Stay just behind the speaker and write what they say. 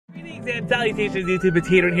Greetings and salutations YouTube, it's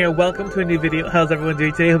Hadrian here. Welcome to a new video. How's everyone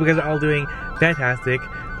doing today? Hope you guys are all doing fantastic.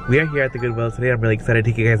 We are here at the Goodwill today. I'm really excited to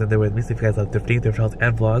take you guys out there with me. So if you guys love thrifting, thrift hauls,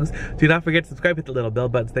 and vlogs, do not forget to subscribe, hit the little bell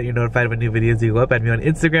button so that you're notified when new videos do go up. Add me on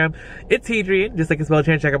Instagram, itsHadrian, just like a spell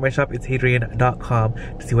change. Check out my shop, itsHadrian.com,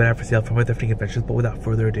 to see what I have for sale for my thrifting adventures. But without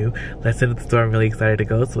further ado, let's head to the store. I'm really excited to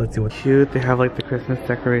go, so let's see what's cute. They have like the Christmas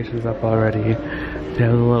decorations up already. They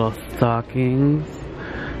have the little stockings.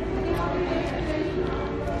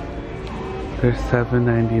 They're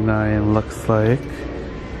 $7.99, looks like.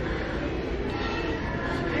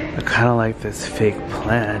 I kind of like this fake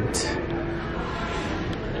plant.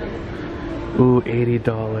 Ooh,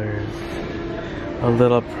 $80. A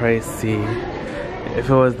little pricey.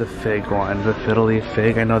 If it was the fig one, the fiddly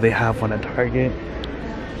fig. I know they have one at Target.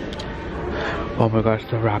 Oh my gosh,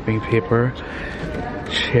 the wrapping paper.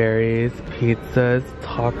 Cherries, pizzas,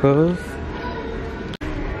 tacos.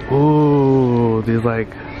 Ooh, these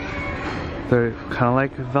like, they're kind of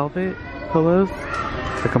like velvet pillows.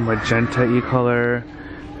 It's like a magenta-y color.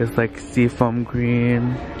 It's like seafoam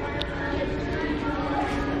green.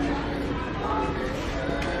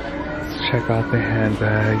 Let's check out the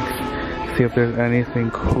handbags. See if there's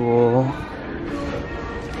anything cool.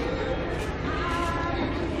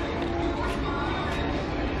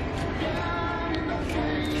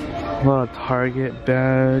 A lot of Target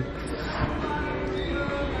bags.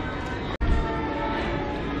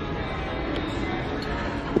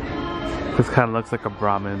 This kind of looks like a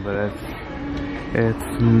Brahmin, but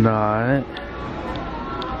it's not.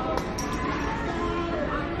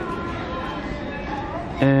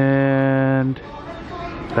 And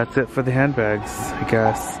that's it for the handbags, I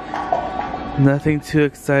guess. Nothing too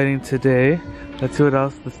exciting today. Let's see what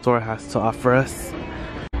else the store has to offer us.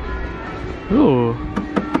 Ooh,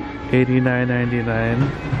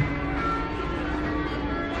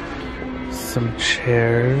 $89.99. Some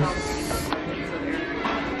chairs.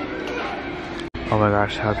 Oh my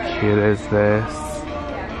gosh, how cute is this?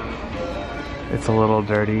 It's a little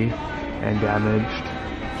dirty and damaged,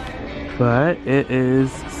 but it is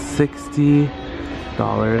 $60.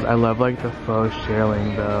 I love like the faux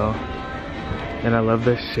shearling though, and I love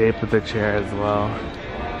the shape of the chair as well.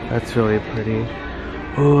 That's really pretty.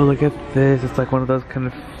 Oh, look at this. It's like one of those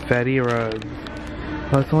confetti rugs.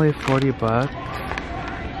 Oh, it's only 40 bucks.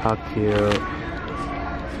 How cute.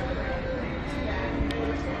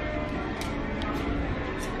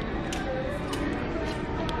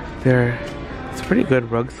 It's a pretty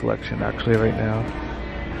good rug selection actually right now.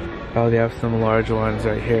 Oh, they have some large ones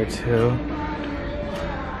right here too.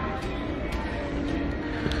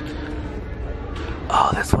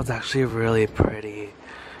 Oh, this one's actually really pretty.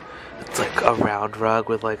 It's like a round rug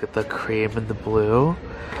with like the cream and the blue.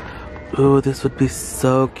 Ooh, this would be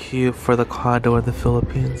so cute for the condo in the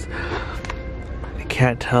Philippines. I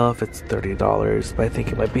can't tell if it's $30, but I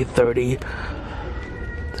think it might be $30.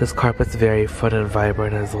 This carpet's very fun and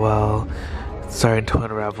vibrant as well. It's starting to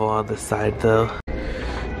unravel on the side though.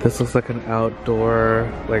 This looks like an outdoor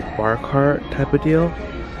like bar cart type of deal.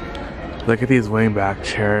 Look at these wingback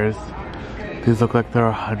chairs. These look like they're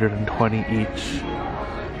 120 each.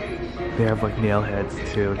 They have like nail heads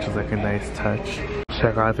too, which is like a nice touch.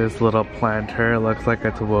 Check out this little planter. It looks like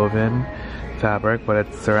it's woven fabric, but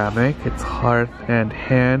it's ceramic. It's hearth and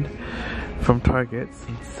hand from Target. It's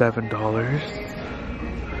 $7.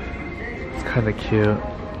 Kind of cute.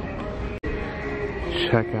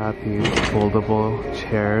 Check out these foldable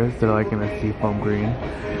chairs. They're like in a seafoam green.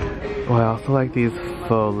 Oh, I also like these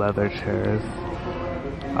faux leather chairs.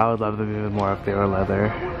 I would love them even more if they were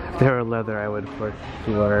leather. If they were leather, I would for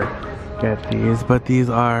sure get these. But these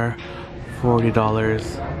are $40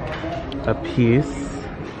 a piece.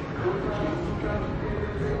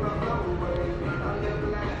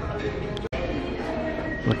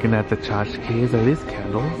 Looking at the tchotchkes. Are these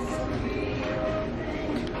candles?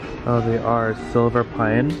 Oh, they are silver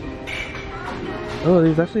pine. Oh,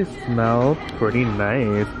 these actually smell pretty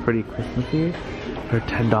nice, pretty Christmassy. They're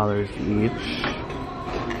 $10 each.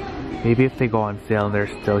 Maybe if they go on sale and they're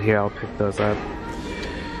still here, I'll pick those up.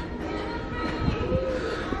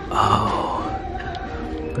 Oh,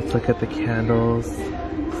 let's look at the candles.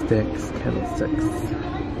 Candlesticks.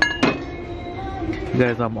 You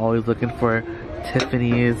guys, I'm always looking for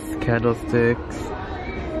Tiffany's candlesticks.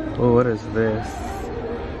 Oh, what is this?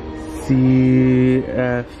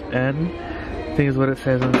 CFN, I think is what it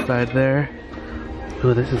says inside there.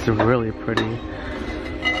 Ooh, this is really pretty.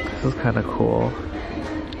 This is kind of cool.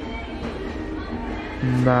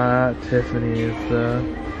 Not Tiffany's though.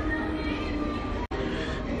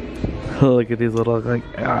 Look at these little like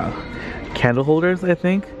candle holders, I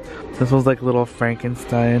think. This one's like little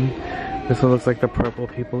Frankenstein This one looks like the purple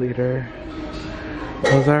people eater.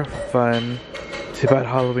 Those are fun. Too bad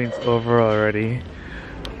Halloween's over already.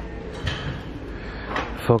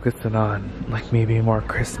 Focusing on like maybe more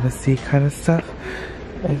Christmassy kind of stuff,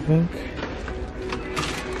 I think.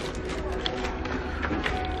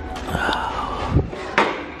 Oh.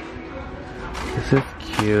 This is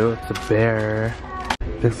cute. It's a bear.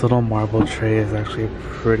 This little marble tray is actually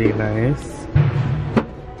pretty nice.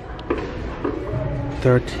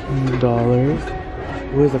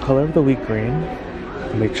 $13. Ooh, is the color of the week green?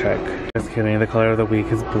 Let me check. Just kidding, the color of the week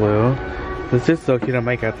is blue. This is so cute. I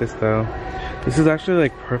might get this though. This is actually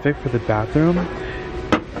like perfect for the bathroom.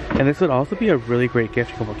 And this would also be a really great gift.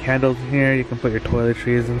 You can put candles in here, you can put your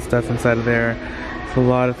toiletries and stuff inside of there. There's a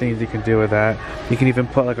lot of things you can do with that. You can even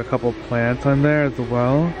put like a couple plants on there as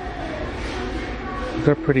well. These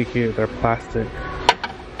are pretty cute, they're plastic.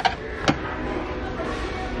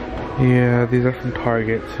 Yeah, these are from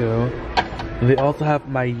Target too. And they also have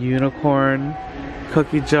my unicorn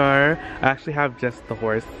cookie jar. I actually have just the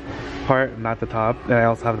horse part, not the top. And I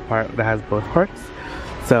also have the part that has both parts.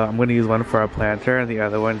 So I'm going to use one for a planter and the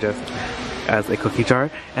other one just as a cookie jar.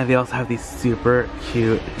 And they also have these super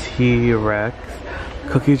cute T-Rex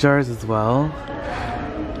cookie jars as well.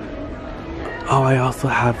 Oh, I also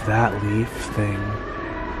have that leaf thing.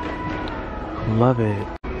 Love it.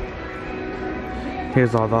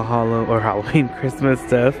 Here's all the Halloween Christmas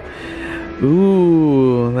stuff.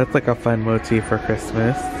 Ooh, that's like a fun motif for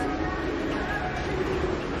Christmas.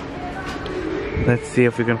 Let's see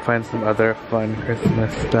if we can find some other fun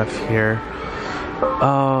Christmas stuff here.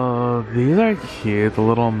 Oh, these are cute, the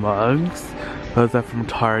little mugs. Those are from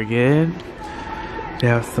Target. They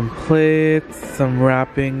have some plates, some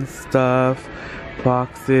wrapping stuff,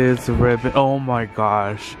 boxes, ribbon. Oh my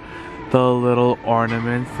gosh. The little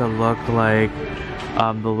ornaments that look like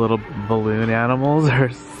the little balloon animals are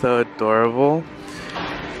so adorable.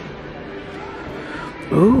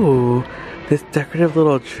 Ooh, this decorative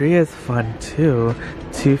little tree is fun too.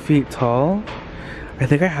 2 feet tall. I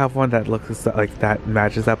think I have one that looks like that,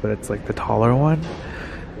 matches that, but it's like the taller one.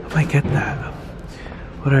 I might get that.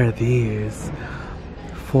 What are these?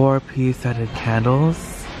 4-piece scented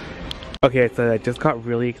candles. Okay, so I just got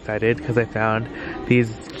really excited because I found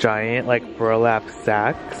these giant like burlap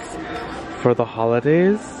sacks for the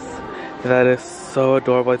holidays. That is so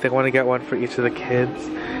adorable. I think I want to get one for each of the kids.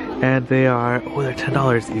 And they are, oh, they're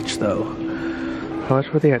 $10 each though. How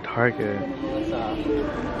much were they at Target?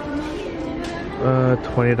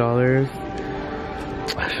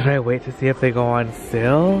 $20. Should I wait to see if they go on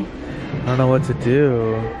sale? I don't know what to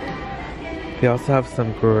do. They also have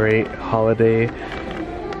some great holiday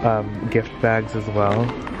gift bags as well.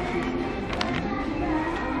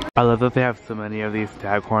 I love that they have so many of these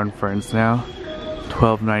staghorn ferns now.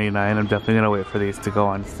 $12.99. I'm definitely gonna wait for these to go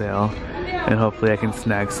on sale. And hopefully I can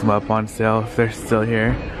snag some up on sale if they're still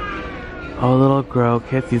here. Oh, little grow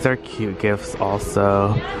kits. These are cute gifts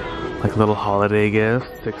also. Like little holiday gifts.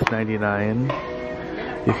 $6.99.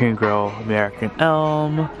 You can grow American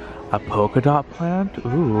elm, a polka dot plant.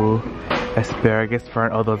 Ooh. Asparagus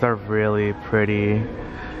fern. Oh, those are really pretty.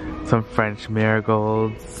 Some French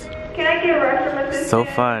marigolds. Can I get a reference? So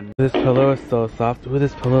fun. This pillow is so soft. Ooh,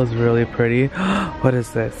 this pillow is really pretty. What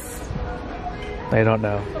is this? I don't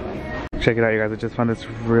know. Check it out, you guys. I just found this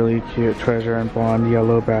really cute treasure and bond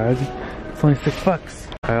yellow bag. It's only $6.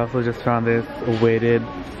 I also just found this weighted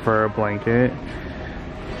fur blanket.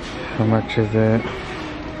 How much is it?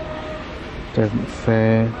 Doesn't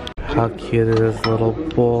say. How cute is this little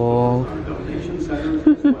bowl?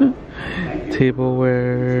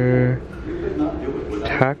 Tableware.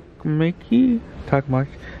 Takmaki? I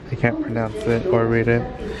can't pronounce it or read it.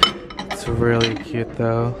 It's really cute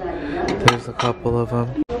though. There's a couple of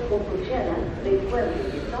them.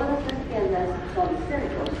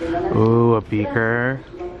 Ooh, a beaker.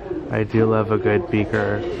 I do love a good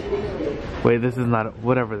beaker. Wait, this is not,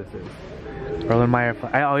 whatever this is. Erlenmeyer.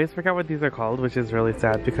 I always forget what these are called, which is really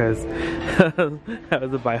sad because I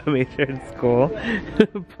was a bio major in school.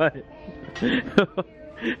 But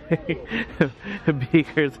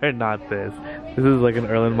beakers are not this. This is like an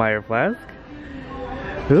Erlenmeyer flask.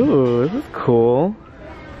 Ooh, this is cool.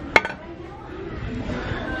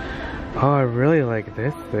 Oh, I really like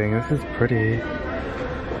this thing. This is pretty.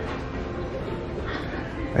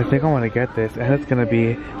 I think I want to get this, and it's gonna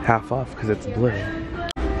be half off because it's blue.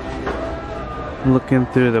 Looking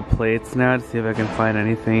through the plates now to see if I can find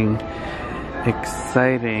anything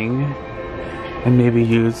exciting and maybe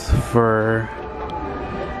use for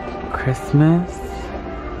Christmas.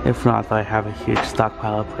 If not, I have a huge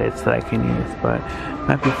stockpile of plates that I can use, but it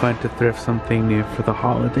might be fun to thrift something new for the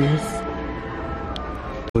holidays.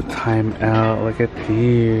 Time out, look at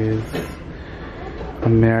these.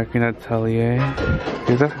 American Atelier.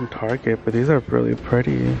 These are from Target, but these are really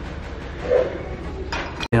pretty.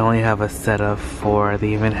 They only have a set of 4.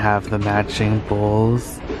 They even have the matching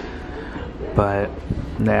bowls. But,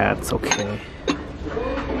 nah, it's okay.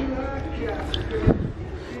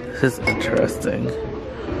 This is interesting.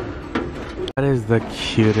 That is the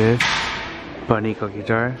cutest bunny cookie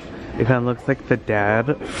jar. It kind of looks like the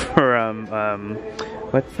dad from,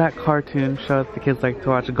 what's that cartoon show that the kids like to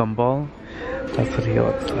watch, Gumball? That's what he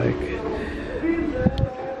looks like.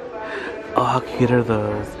 Oh, how cute are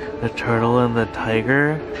those? The turtle and the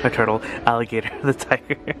tiger? The turtle, alligator, the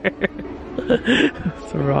tiger.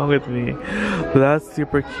 What's wrong with me? But that's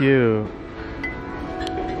super cute.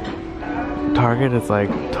 Target is like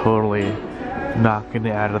totally knocking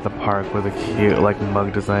it out of the park with the cute like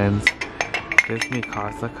mug designs. This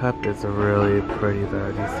Mikasa cup is really pretty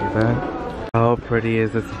though. Do you see that? How pretty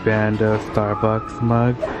is this Bando Starbucks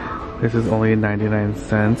mug? This is only 99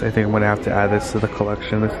 cents. I think I'm gonna have to add this to the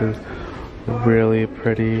collection. This is really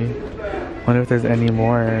pretty. Wonder if there's any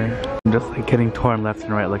more. I'm just like getting torn left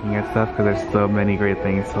and right looking at stuff because there's so many great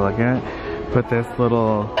things to look at. But this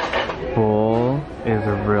little bowl is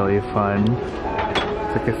really fun.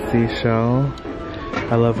 It's like a seashell.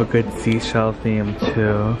 I love a good seashell theme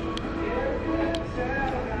too.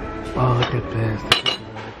 Oh, look at this. This is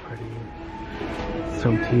really pretty. It's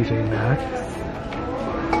from TJ Maxx.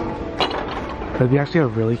 That'd be actually a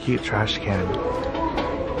really cute trash can.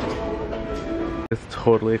 This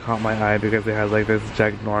totally caught my eye because it has like this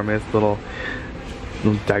ginormous little,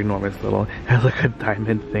 it has like a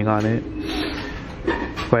diamond thing on it.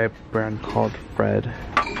 It's by a brand called Fred.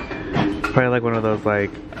 It's probably like one of those like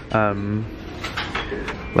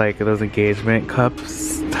those engagement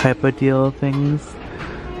cups type of deal things.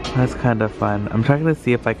 That's kind of fun. I'm trying to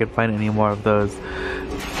see if I could find any more of those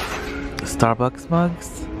Starbucks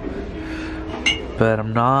mugs, but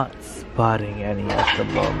I'm not spotting any at the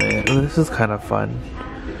moment. Ooh, this is kind of fun.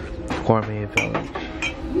 Gourmet Village.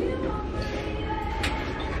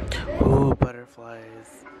 Ooh,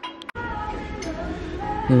 butterflies.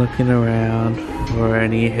 Looking around for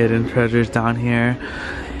any hidden treasures down here.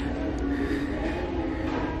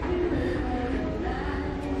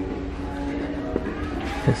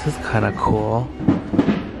 This is kind of cool.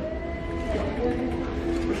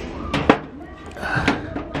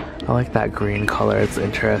 I like that green color, it's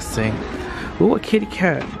interesting. Ooh, a kitty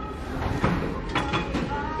cat.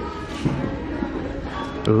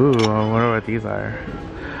 Ooh, I wonder what these are.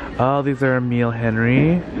 Oh, these are Emile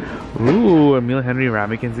Henry. Ooh, Emile Henry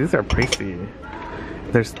ramekins. These are pricey.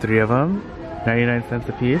 There's 3 of them. 99 cents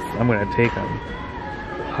a piece. I'm gonna take them.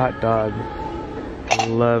 Hot dog.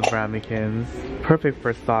 Love ramekins. Perfect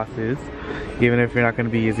for sauces. Even if you're not gonna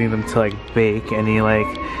be using them to like bake any like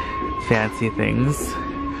fancy things.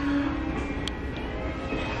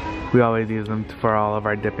 We always use them for all of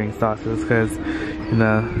our dipping sauces because, you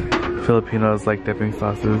know, Filipinos like dipping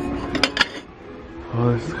sauces.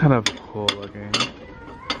 Oh, this is kind of cool looking.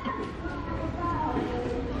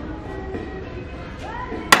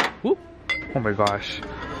 Whoop! Oh my gosh.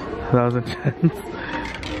 That was intense.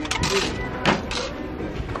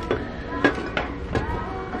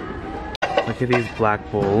 Look at these black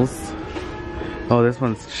bowls. Oh, this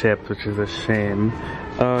one's chipped, which is a shame.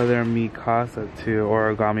 Oh, they're Mikasa too,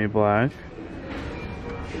 origami black.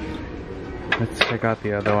 Let's check out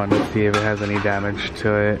the other one to see if it has any damage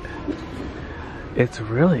to it. It's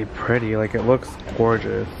really pretty, like it looks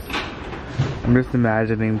gorgeous. I'm just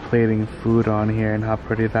imagining plating food on here and how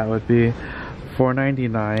pretty that would be.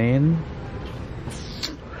 $4.99.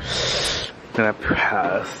 Gonna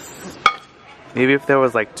pass. Maybe if there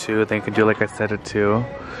was like 2, they could do like a set of 2.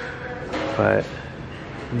 But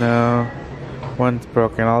no. One's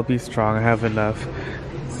broken. I'll be strong. I have enough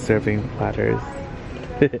serving platters.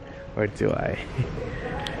 Or do I?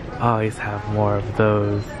 I always have more of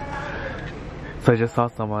those. So I just saw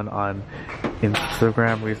someone on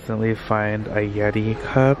Instagram recently find a Yeti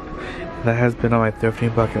cup that has been on my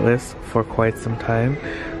thrifting bucket list for quite some time.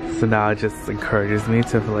 So now it just encourages me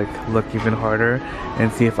to like look even harder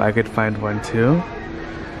and see if I could find one too.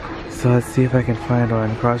 So let's see if I can find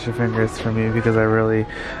one. Cross your fingers for me because I really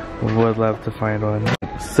would love to find one.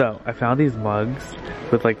 So I found these mugs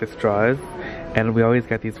with like the straws, and we always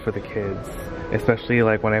get these for the kids, especially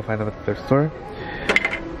like when I find them at the thrift store.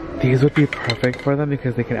 These would be perfect for them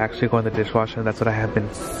because they can actually go in the dishwasher, and that's what I have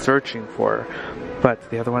been searching for.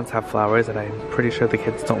 But the other ones have flowers, and I'm pretty sure the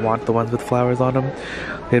kids don't want the ones with flowers on them.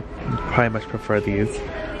 They'd probably much prefer these.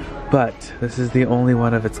 But this is the only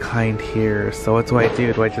one of its kind here. So what do I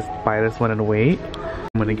do? Do I just buy this one and wait?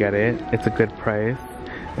 I'm gonna get it. It's a good price.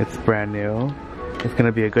 It's brand new. It's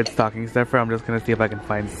gonna be a good stocking stuffer. I'm just gonna see if I can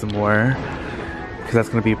find some more, because that's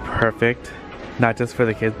gonna be perfect. Not just for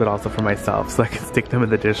the kids, but also for myself, so I can stick them in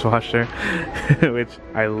the dishwasher, which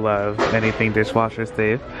I love. Anything dishwasher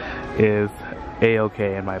safe is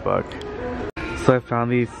a-okay in my book. So I found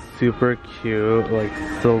these super cute, like,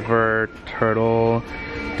 silver turtle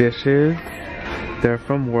dishes. They're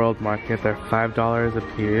from World Market. They're $5 a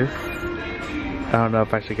piece. I don't know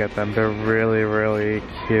if I should get them. They're really, really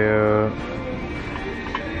cute.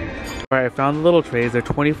 Alright, I found the little trays. They're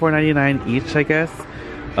 $24.99 each, I guess.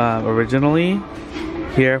 Originally.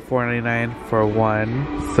 Here, $4.99 for one.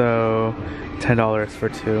 So, $10 for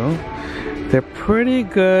two. They're pretty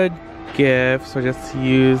good gifts, or just to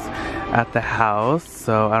use at the house.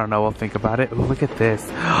 So, I don't know. We'll think about it. Ooh, look at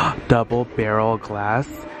this. Double barrel glass.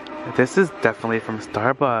 This is definitely from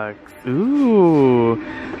Starbucks. Ooh,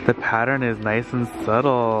 the pattern is nice and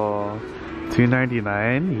subtle.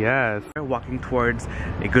 $2.99, yes. We're walking towards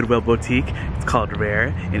a Goodwill boutique. It's called Rare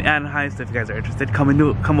in Anaheim, so if you guys are interested, come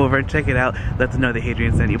over and check it out. Let them know that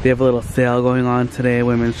Hadrian sent you. They have a little sale going on today.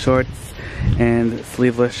 Women's shorts and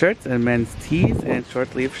sleeveless shirts, and men's tees and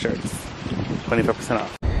short sleeve shirts. 25%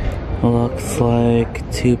 off. Looks like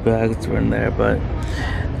 2 bags were in there, but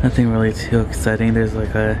nothing really too exciting. There's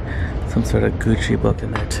like some sort of Gucci book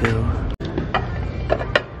in there too.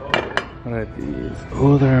 What are these?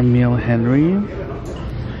 Oh, they're a Meal Henry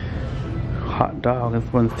hot dog.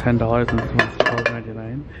 This one's $10 and this one's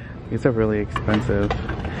 $12.99. These are really expensive.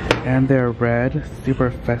 And they're red,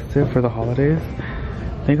 super festive for the holidays.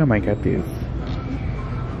 I think I might get these.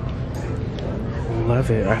 Love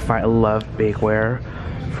it. I love bakeware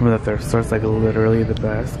from the thrift store. It's like literally the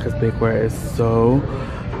best, because bakeware is so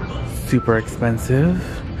super expensive.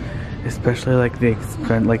 Especially like the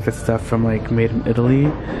stuff from like made in Italy.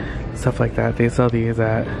 Stuff like that. They sell these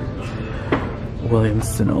at Williams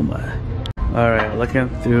Sonoma. Alright, looking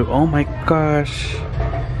through. Oh my gosh.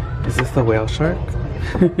 Is this the whale shark?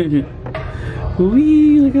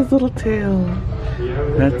 Wee, look at his little tail.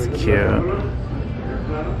 That's cute.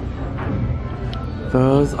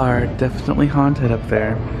 Those are definitely haunted up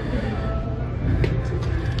there.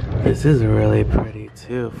 This is really pretty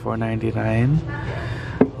too. $4.99.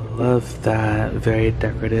 Love that. Very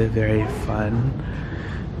decorative, very fun.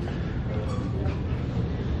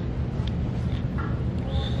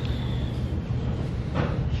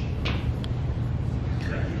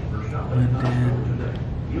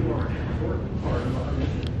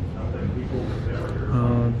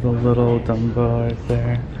 Oh, the little Dumbo right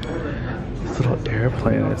there. This little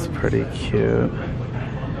airplane is pretty cute.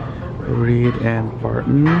 Reed and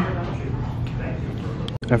Barton.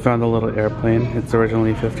 I found a little airplane. It's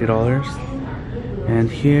originally $50. And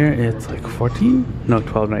here it's like $14? No,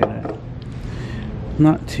 $12.99.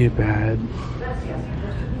 Not too bad.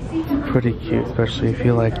 Pretty cute, especially if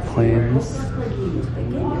you like planes.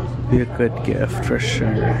 Be a good gift for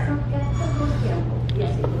sure.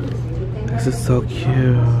 This is so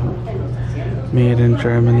cute. Made in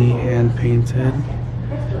Germany, hand painted.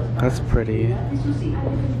 That's pretty.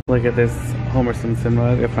 Look at this Homer Simpson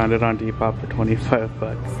mug. I found it on Depop for 25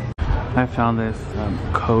 bucks. I found this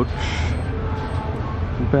Coach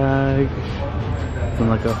bag. It's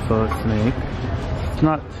like a faux snake. It's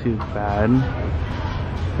not too bad.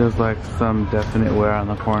 There's like some definite wear on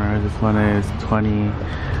the corner. This one is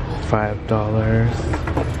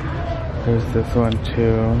 $25. There's this one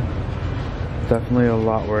too. Definitely a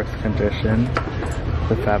lot worse condition.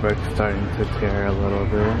 The fabric's starting to tear a little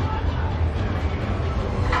bit.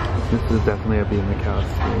 This is definitely a B.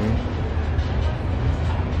 Mikowski.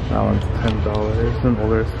 That one's $10, an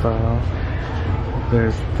older style.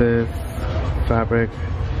 There's this fabric,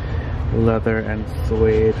 leather, and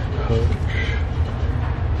suede Coach.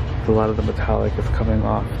 A lot of the metallic is coming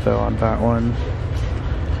off though on that one.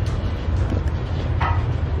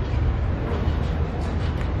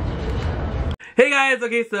 Hey guys,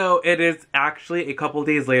 okay, so it is actually a couple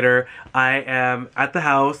days later. I am at the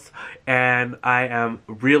house and I am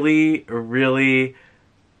really, really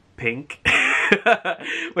pink.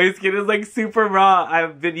 My skin is like super raw.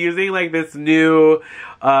 I've been using like this new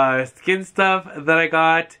skin stuff that I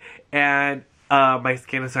got, and my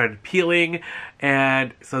skin has started peeling,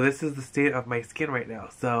 and so this is the state of my skin right now.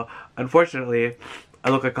 So unfortunately, I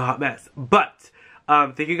look like a hot mess. But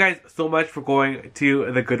thank you guys so much for going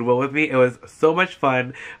to the Goodwill with me. It was so much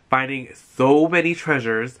fun finding so many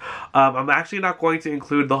treasures. I'm actually not going to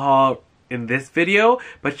include the haul in this video,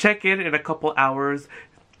 but check in a couple hours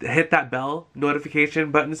hit that bell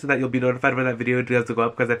notification button so that you'll be notified when that video does go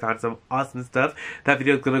up, because I found some awesome stuff. That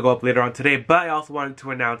video is going to go up later on today, but I also wanted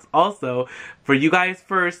to announce also, for you guys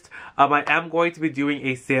first, I am going to be doing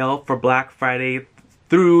a sale for Black Friday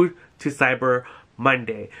through to Cyber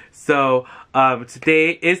Monday. So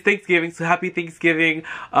today is Thanksgiving, so happy Thanksgiving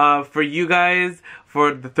for you guys,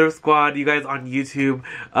 for the Thrift Squad, you guys on YouTube,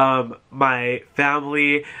 my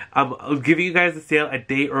family. I'm giving you guys the sale a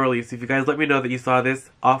day early, so if you guys let me know that you saw this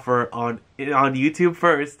offer on YouTube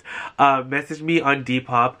first, message me on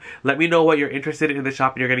Depop, let me know what you're interested in the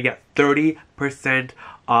shop, and you're gonna get 30%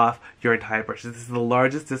 off your entire purchase. This is the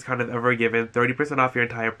largest discount I've ever given, 30% off your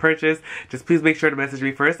entire purchase. Just please make sure to message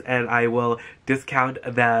me first, and I will discount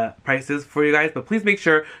the prices for you guys, but please make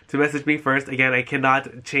sure to message me first. Again, I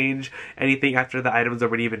cannot change anything after the item's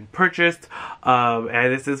already been purchased,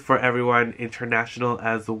 and this is for everyone international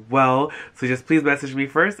as well, so just please message me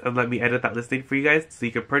first and let me edit that listing for you guys so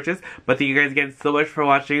you can purchase. But thank you guys again so much for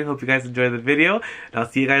watching. Hope you guys enjoyed the video, and I'll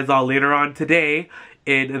see you guys all later on today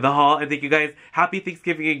in the haul. And thank you guys. Happy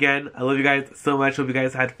Thanksgiving again. I love you guys so much. Hope you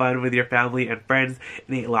guys had fun with your family and friends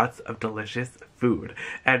and ate lots of delicious food.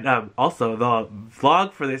 And also, the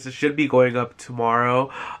vlog for this should be going up tomorrow,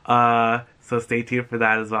 so stay tuned for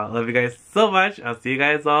that as well. I love you guys so much. I'll see you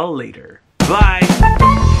guys all later. Bye!